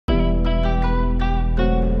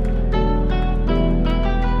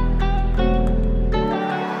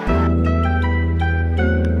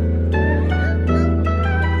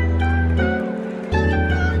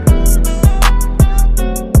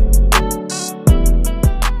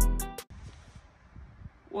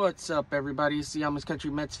What's up, everybody? It's the Amish Country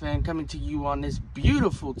Mets fan coming to you on this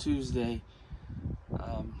beautiful Tuesday.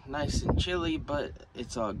 Nice and chilly, but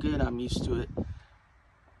it's all good. I'm used to it.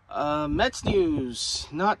 Mets news,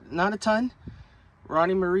 not a ton.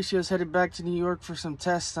 Ronny Mauricio is headed back to New York for some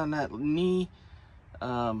tests on that knee.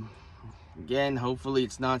 Again, hopefully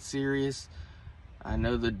it's not serious. I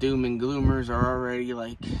know the doom and gloomers are already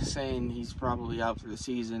like saying he's probably out for the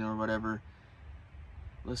season or whatever.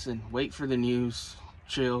 Listen, wait for the news.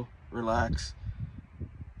 Chill, relax,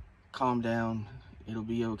 calm down, it'll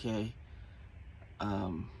be okay.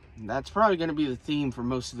 That's probably going to be the theme for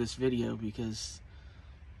most of this video because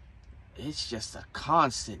it's just a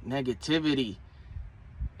constant negativity.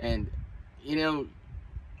 And, you know,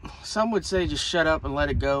 some would say just shut up and let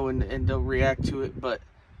it go and don't react to it. But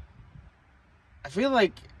I feel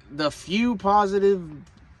like the few positive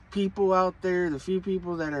people out there, the few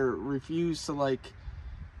people that are refused to, like,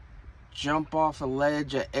 jump off a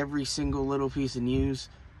ledge at every single little piece of news,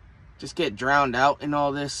 just get drowned out in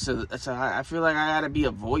all this. So I feel like I gotta be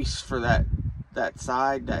a voice for that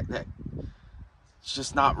side that's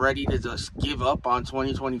just not ready to just give up on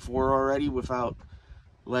 2024 already without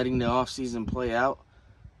letting the offseason play out.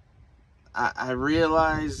 I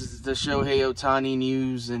realize the Shohei Ohtani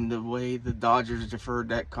news and the way the Dodgers deferred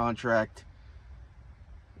that contract,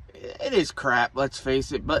 it is crap, let's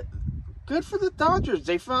face it, but good for the Dodgers.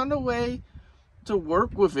 They found a way to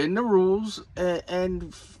work within the rules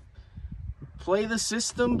and play the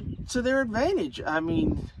system to their advantage. I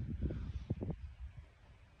mean,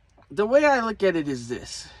 the way I look at it is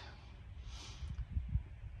this.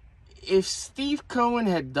 If Steve Cohen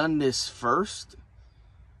had done this first,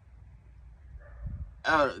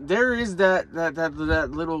 there is that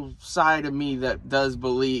little side of me that does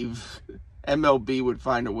believe MLB would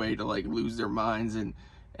find a way to like lose their minds and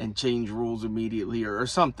change rules immediately or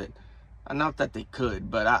something. Not that they could,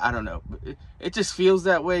 but I don't know. It just feels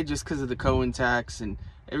that way just because of the Cohen tax, and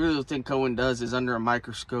every little thing Cohen does is under a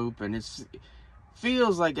microscope, and it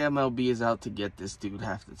feels like MLB is out to get this dude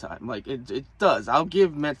half the time. Like, it does. I'll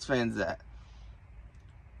give Mets fans that.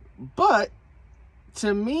 But,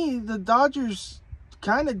 to me, the Dodgers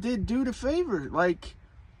kind of did dude a favor. Like,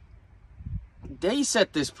 they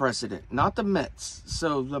set this precedent, not the Mets.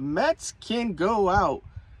 So, the Mets can go out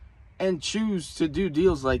and choose to do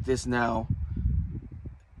deals like this now.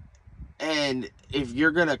 And if you're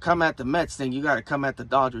going to come at the Mets, then you got to come at the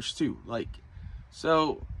Dodgers too. Like,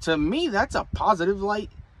 so to me, that's a positive light.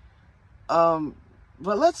 But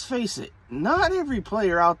let's face it, not every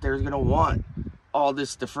player out there is going to want all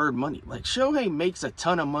this deferred money. Like, Shohei makes a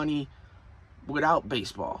ton of money without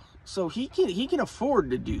baseball, so he can afford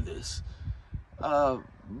to do this.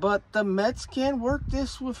 But the Mets can work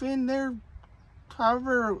this within their,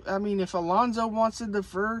 however, I mean, if Alonso wants to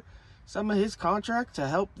defer some of his contract to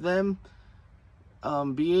help them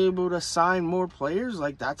be able to sign more players,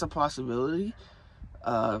 like, that's a possibility.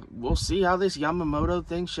 We'll see how this Yamamoto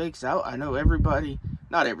thing shakes out. I know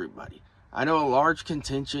not everybody. I know a large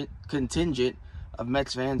contingent of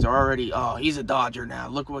Mets fans are already, oh, he's a Dodger now.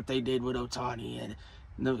 Look what they did with Ohtani, and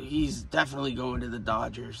no, he's definitely going to the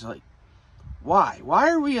Dodgers. Like, why?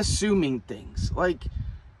 Why are we assuming things? Like,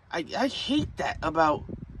 I hate that about,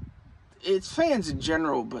 it's fans in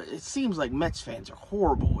general, but it seems like Mets fans are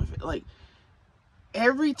horrible with it. Like,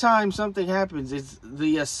 every time something happens, it's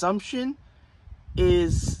the assumption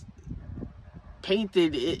is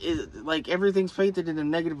painted, like everything's painted in a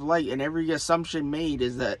negative light, and every assumption made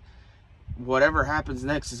is that whatever happens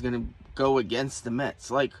next is going to go against the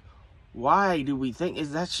Mets. Like, why do we think,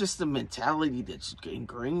 is that's just the mentality that's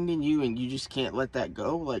ingrained in you and you just can't let that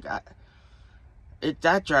go? Like,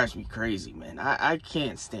 that drives me crazy, man. I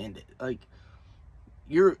can't stand it. Like,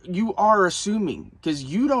 you are assuming, because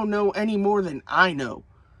you don't know any more than I know.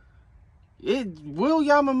 Will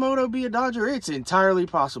Yamamoto be a Dodger? It's entirely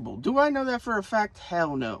possible. Do I know that for a fact?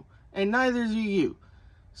 Hell no. And neither do you.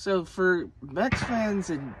 So for Mets fans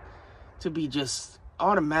and to be just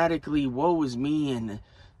automatically, woe is me, and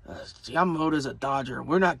Yamamoto's a Dodger,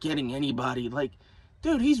 we're not getting anybody. Like,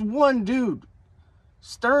 dude, he's one dude.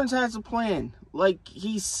 Stearns has a plan. Like,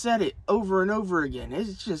 he said it over and over again.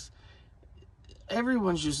 It's just,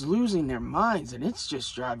 everyone's just losing their minds, and it's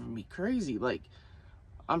just driving me crazy. Like,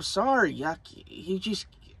 I'm sorry,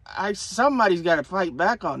 somebody's got to fight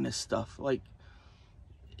back on this stuff. Like,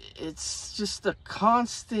 it's just a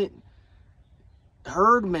constant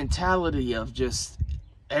herd mentality of just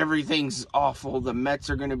everything's awful, the Mets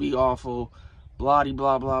are going to be awful, blah,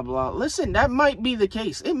 blah, blah, blah. Listen, that might be the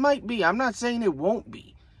case. It might be. I'm not saying it won't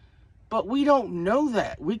be. But we don't know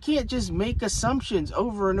that. We can't just make assumptions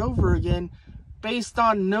over and over again based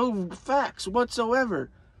on no facts whatsoever.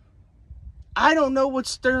 I don't know what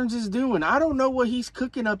Stearns is doing. I don't know what he's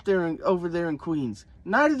cooking up there over there in Queens.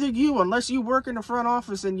 Neither do you, unless you work in the front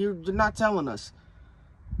office and you're not telling us.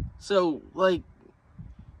 So, like,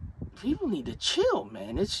 people need to chill,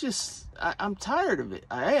 man. It's just, I'm tired of it.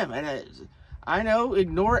 I am. And I know,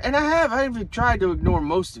 ignore it. And I even tried to ignore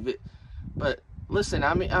most of it. But listen,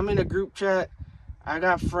 I'm in a group chat. I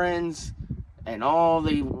got friends, and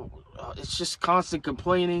it's just constant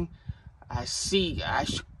complaining. I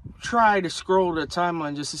try to scroll the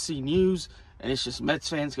timeline just to see news, and it's just Mets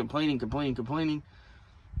fans complaining.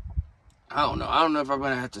 I don't know if I'm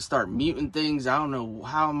going to have to start muting things. I don't know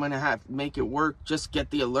how I'm going to have to make it work. Just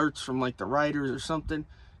get the alerts from, like, the writers or something,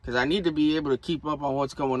 because I need to be able to keep up on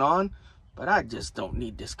what's going on, but I just don't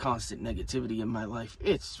need this constant negativity in my life.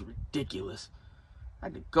 It's ridiculous. I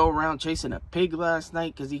had to go around chasing a pig last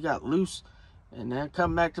night because he got loose. And then I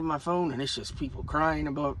come back to my phone, and it's just people crying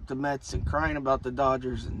about the Mets and crying about the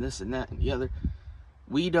Dodgers and this and that and the other.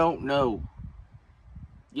 We don't know.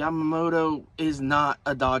 Yamamoto is not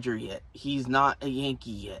a Dodger yet. He's not a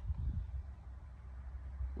Yankee yet.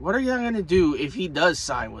 What are you going to do if he does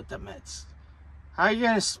sign with the Mets? How are you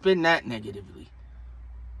going to spin that negatively?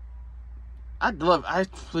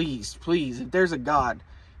 Please, if there's a God,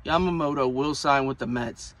 Yamamoto will sign with the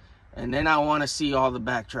Mets. And then I want to see all the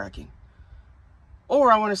backtracking. Or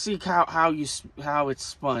I want to see how it's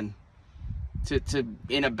spun to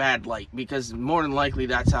in a bad light, because more than likely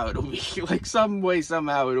that's how it'll be. Like, some way,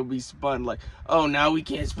 somehow it'll be spun like, oh, now we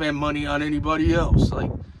can't spend money on anybody else.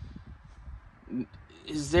 Like,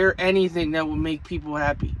 is there anything that will make people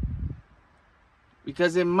happy?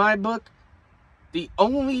 Because in my book, the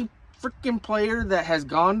only freaking player that has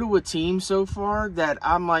gone to a team so far that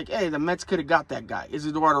I'm like, hey, the Mets could have got that guy is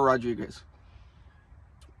Eduardo Rodriguez.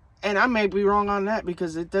 And I may be wrong on that,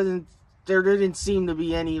 because there didn't seem to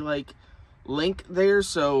be any, like, link there.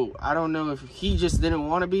 So I don't know if he just didn't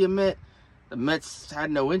want to be a Met. The Mets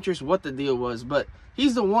had no interest, what the deal was. But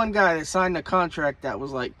he's the one guy that signed a contract that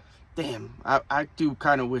was like, damn, I do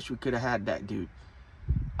kind of wish we could have had that dude.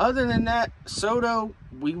 Other than that, Soto,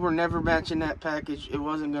 we were never matching that package. It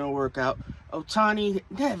wasn't going to work out. Ohtani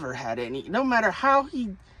never had any. No matter how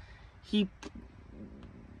he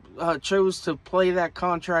chose to play that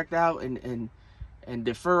contract out and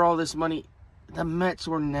defer all this money, the Mets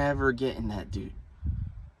were never getting that dude.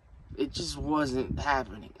 It just wasn't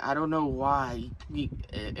happening. I don't know why.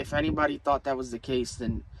 If anybody thought that was the case,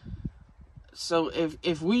 then so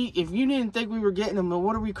if you didn't think we were getting him, then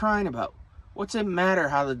what are we crying about? What's it matter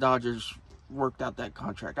how the Dodgers worked out that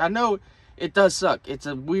contract? I know it does suck. It's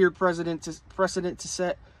a weird precedent to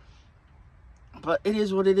set. But it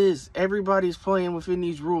is what it is. Everybody's playing within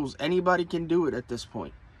these rules. Anybody can do it at this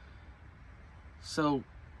point. So,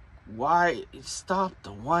 why? Stop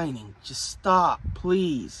the whining. Just stop,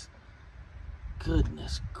 please.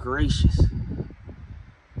 Goodness gracious.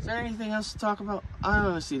 Is there anything else to talk about? I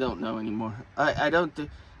honestly don't know anymore. I don't think...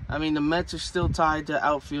 I mean, the Mets are still tied to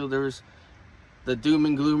outfielders. The doom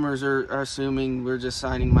and gloomers are assuming we're just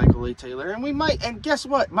signing Michael A. Taylor. And we might... And guess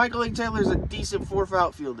what? Michael A. Taylor's a decent fourth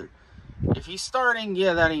outfielder. If he's starting,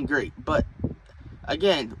 yeah, that ain't great. But,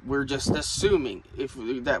 again, we're just assuming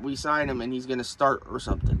that we sign him and he's going to start or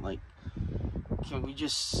something. Like, can we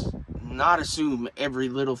just not assume every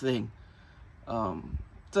little thing?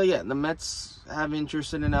 So, yeah, the Mets have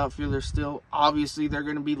interest in an outfielder still. Obviously, they're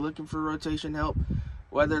going to be looking for rotation help,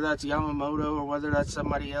 whether that's Yamamoto or whether that's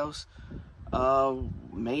somebody else.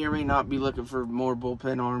 May or may not be looking for more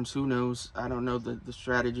bullpen arms. Who knows? I don't know. The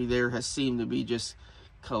strategy there has seemed to be just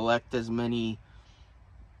collect as many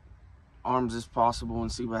arms as possible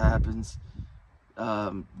and see what happens.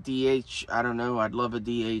 DH, I don't know. I'd love a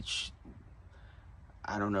DH.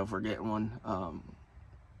 I don't know if we're getting one.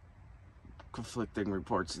 Conflicting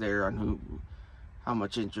reports there on how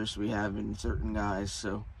much interest we have in certain guys.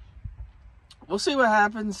 So we'll see what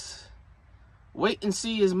happens. Wait and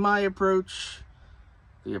see is my approach.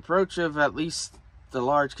 The approach of at least the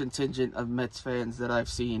large contingent of Mets fans that I've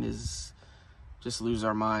seen is just lose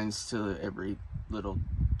our minds to every little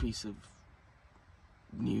piece of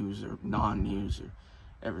news or non-news or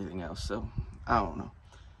everything else. So, I don't know.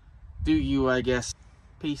 Do you, I guess.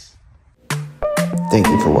 Peace. Thank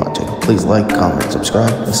you for watching. Please like, comment,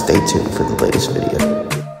 subscribe, and stay tuned for the latest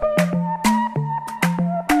video.